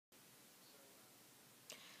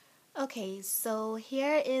Okay, so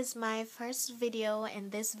here is my first video, and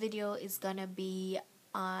this video is gonna be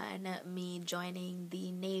on me joining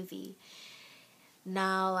the Navy.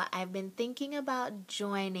 Now, I've been thinking about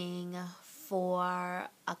joining for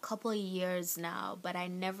a couple of years now, but I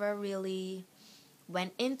never really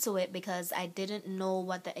went into it because I didn't know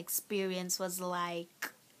what the experience was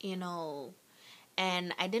like, you know,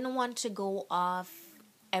 and I didn't want to go off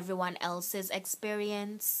everyone else's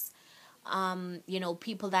experience.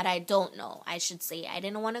 People that I don't know, I should say. I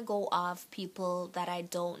didn't want to go off people that I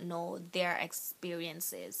don't know, their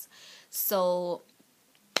experiences. So,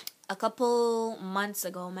 a couple months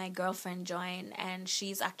ago, my girlfriend joined, and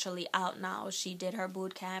she's actually out now. She did her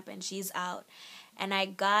boot camp and she's out. And I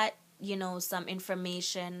got, some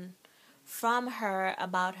information from her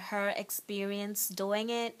about her experience doing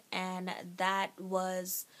it, and that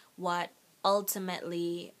was what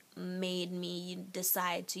ultimately made me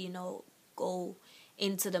decide to, go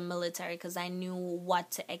into the military because I knew what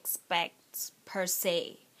to expect per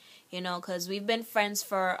se, because we've been friends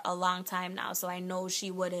for a long time now, so I know she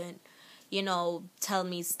wouldn't, tell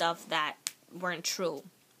me stuff that weren't true.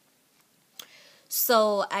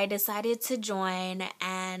 So I decided to join,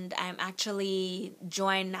 and I'm actually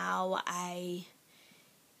joined now.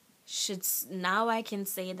 Now I can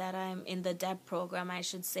say that I'm in the DEP program, I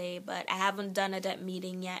should say, but I haven't done a DEP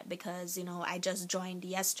meeting yet because, I just joined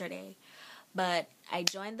yesterday. But I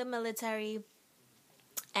joined the military,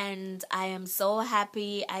 and I am so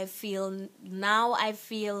happy. I feel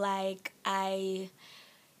like I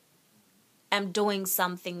am doing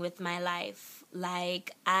something with my life.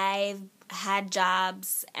 Like, I've had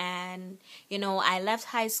jobs, and I left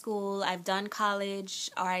high school, I've done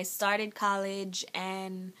college, or I started college,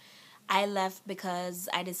 and I left because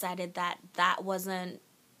I decided that wasn't,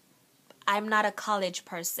 I'm not a college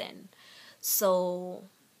person. So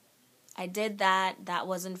I did that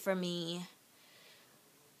wasn't for me.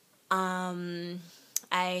 I've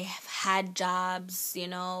had jobs,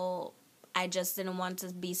 I just didn't want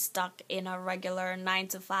to be stuck in a regular 9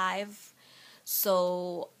 to 5.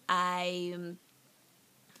 So I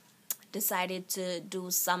decided to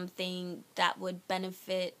do something that would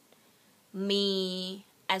benefit me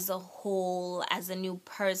as a whole, as a new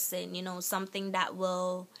person, something that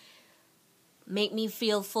will make me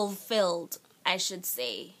feel fulfilled, I should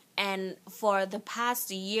say. And for the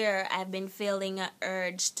past year, I've been feeling an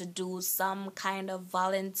urge to do some kind of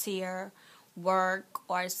volunteer work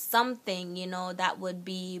or something, that would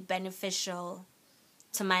be beneficial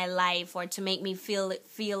to my life or to make me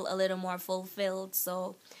feel a little more fulfilled.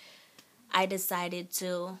 So I decided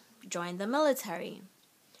to join the military.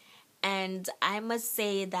 And I must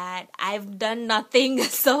say that I've done nothing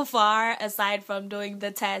so far aside from doing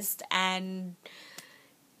the test and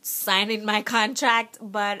signing my contract,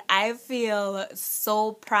 but I feel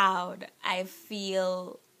so proud. I'm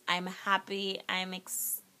happy. I'm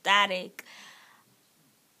ecstatic.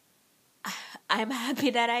 I'm happy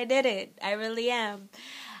that I did it. I really am.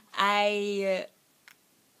 I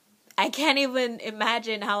I can't even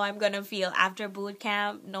imagine how I'm going to feel after boot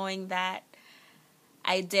camp knowing that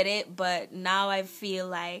I did it, but now I feel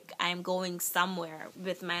like I'm going somewhere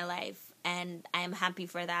with my life, and I'm happy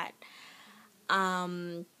for that.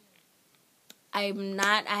 Um I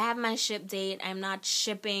have my ship date. I'm not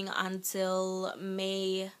shipping until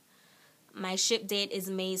May. My ship date is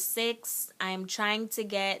May 6th. I'm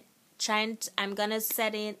gonna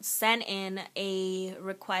send in a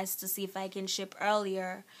request to see if I can ship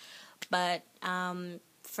earlier. But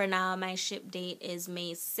for now, my ship date is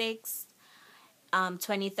May 6th,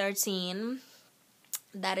 2013.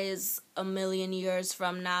 That is a million years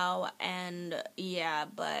from now, and yeah,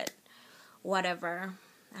 but whatever.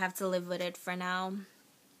 I have to live with it for now.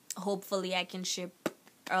 Hopefully I can ship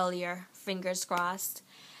earlier. Fingers crossed.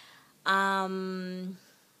 Yeah,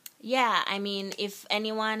 I mean, if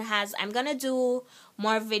anyone has, I'm gonna do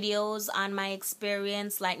more videos on my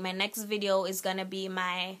experience. Like, my next video is gonna be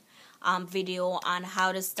my video on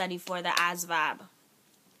how to study for the ASVAB,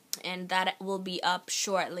 and that will be up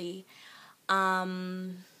shortly.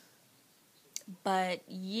 But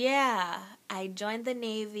yeah, I joined the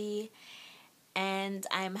Navy, and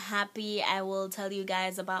I'm happy. I will tell you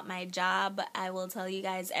guys about my job. I will tell you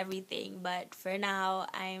guys everything. But for now,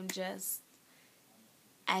 I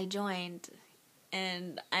joined,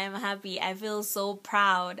 and I'm happy. I feel so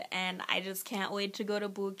proud, and I just can't wait to go to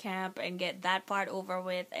boot camp and get that part over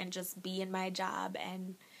with and just be in my job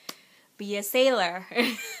and be a sailor.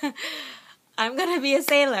 I'm gonna be a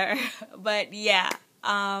sailor. But yeah.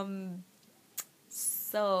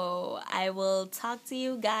 So I will talk to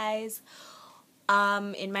you guys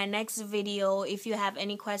in my next video. If you have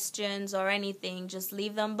any questions or anything, just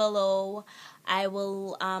leave them below. I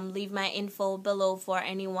will leave my info below for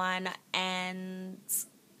anyone, and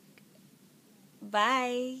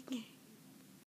bye.